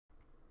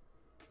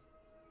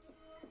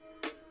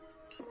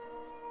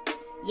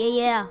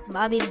Yeah,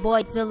 Bobby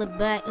Boy, feel it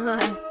back.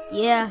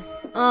 Yeah.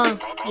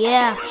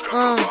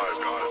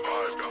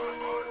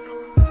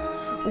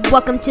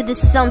 Welcome to the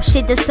some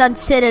shit that's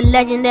considered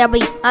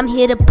legendary. I'm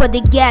here to put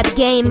the gap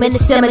game in the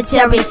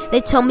cemetery. They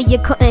told me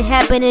it couldn't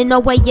happen, and no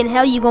way in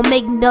hell you gon'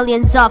 make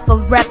millions off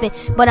of rapping.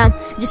 But I'm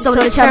just so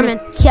determined.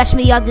 Catch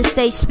me off the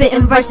stage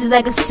spitting verses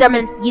like a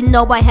sermon. You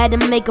know I had to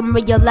make them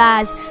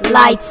realize.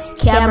 Lights,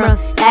 camera,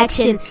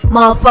 action.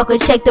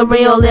 Motherfucker, check the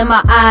real in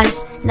my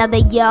eyes. Now they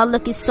y'all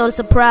looking so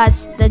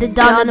surprised that the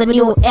dawn of the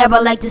new era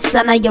like the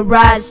sun on your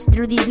rise.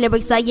 Through these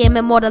lyrics I am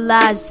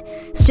immortalized,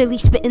 strictly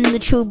spitting the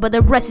truth, but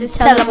the rest is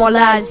telling more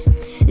lies.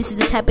 This is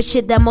the type of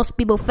shit that most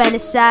people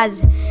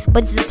fantasize,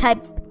 but it's the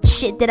type of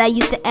shit that I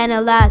used to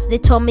analyze. They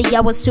told me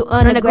I was too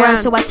underground,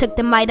 so I took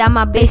the mic out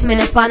my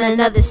basement and found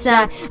another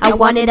sign. I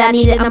want it, I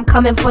need it, I'm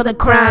coming for the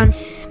crown.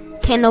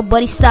 Can't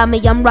nobody stop me,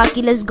 I'm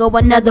Rocky, let's go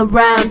another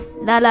round.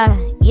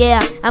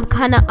 Yeah, I'm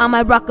kinda on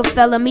my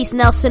Rockefeller meets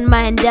Nelson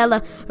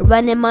Mandela.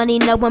 Running money,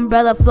 no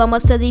umbrella flow.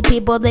 Most of these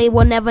people, they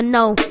will never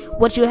know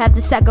what you have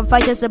to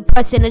sacrifice as a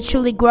person to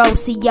truly grow.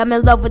 See, I'm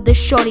in love with the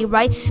shorty,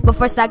 right? But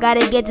first I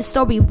gotta get the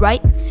story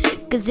right,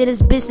 cause it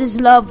is business,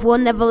 love will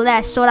never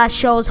last. So that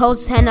shows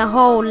hoes and a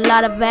whole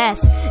lot of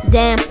ass.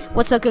 Damn,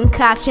 what's a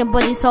concoction?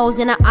 But these hoes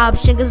ain't an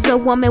option. Cause a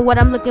woman, what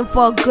I'm looking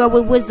for, a girl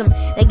with wisdom.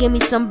 They give me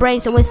some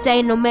brains, so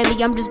insane. Or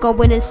maybe I'm just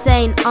going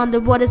insane on the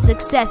road of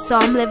success, so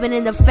I'm living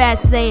in the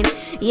fast lane.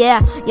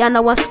 Yeah, y'all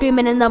know I'm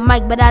screaming in the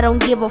mic, but I don't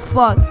give a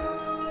fuck.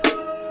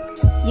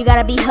 You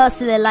gotta be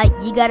hustling like,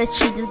 you gotta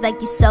treat this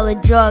like you selling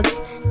drugs.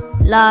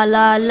 La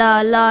la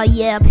la la,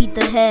 yeah, beat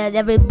the head.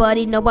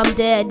 Everybody know I'm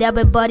dead.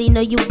 Everybody know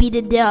you beat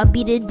it up,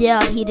 beat it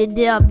up, heat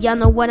it up. Y'all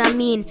know what I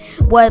mean.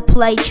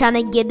 Wordplay,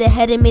 tryna get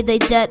ahead of me, they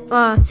dead.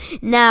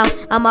 Now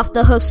I'm off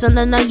the hook, so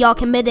none of y'all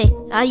committed.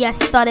 I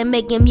started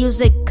making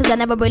music, cause I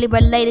never really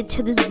related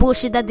to this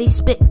bullshit that they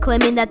spit,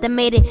 claiming that they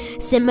made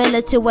it.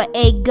 Similar to what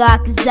A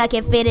got, cause I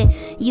can fit it.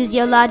 Use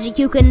your logic,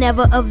 you can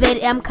never evade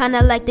it. I'm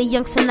kinda like the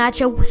young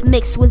Sinatra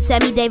mixed with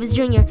Sammy Davis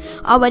Jr.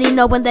 Already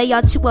know when they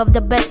are two of the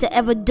best to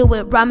ever do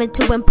it. Rhyming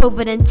to improve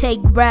it and take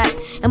rap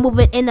and move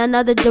it in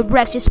another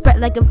direction, spread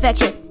like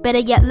infection. Better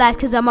yet last,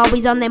 cause I'm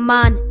always on their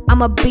mind.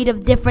 I'm a beat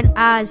of different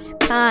eyes,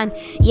 kind.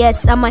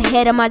 Yes, I'm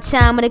ahead of my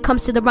time when it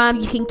comes to the rhyme.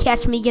 You can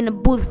catch me in the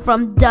booth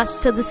from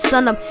dusk to the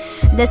sun up.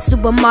 That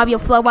Super Mario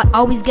flow, I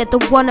always get the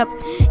one up.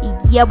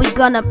 Yeah, we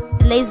gonna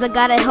laser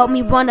gotta help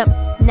me run up.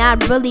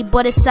 Not really,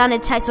 but it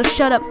sounded tight, so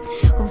shut up.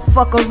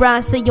 Fuck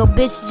around, say your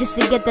bitch just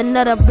to get the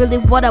nut up. Really,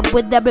 what up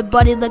with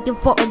everybody looking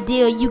for a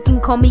deal? You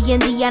can call me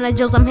Indiana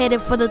Jones, I'm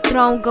headed for the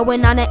throne.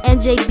 Going on an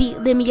NJ beat,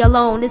 leave me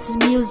alone. This is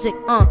music,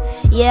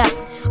 yeah.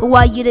 Who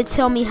are you to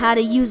tell me how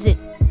to use it?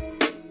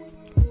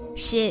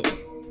 Shit.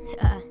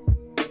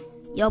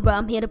 Yo, bro,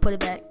 I'm here to put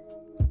it back.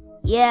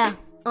 Yeah,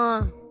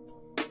 Alright,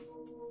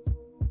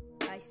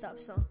 stop,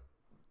 son.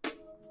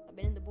 I've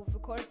been in the booth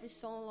recording for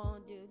so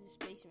long, dude. This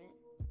basement.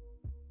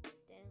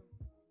 Damn.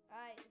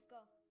 Alright.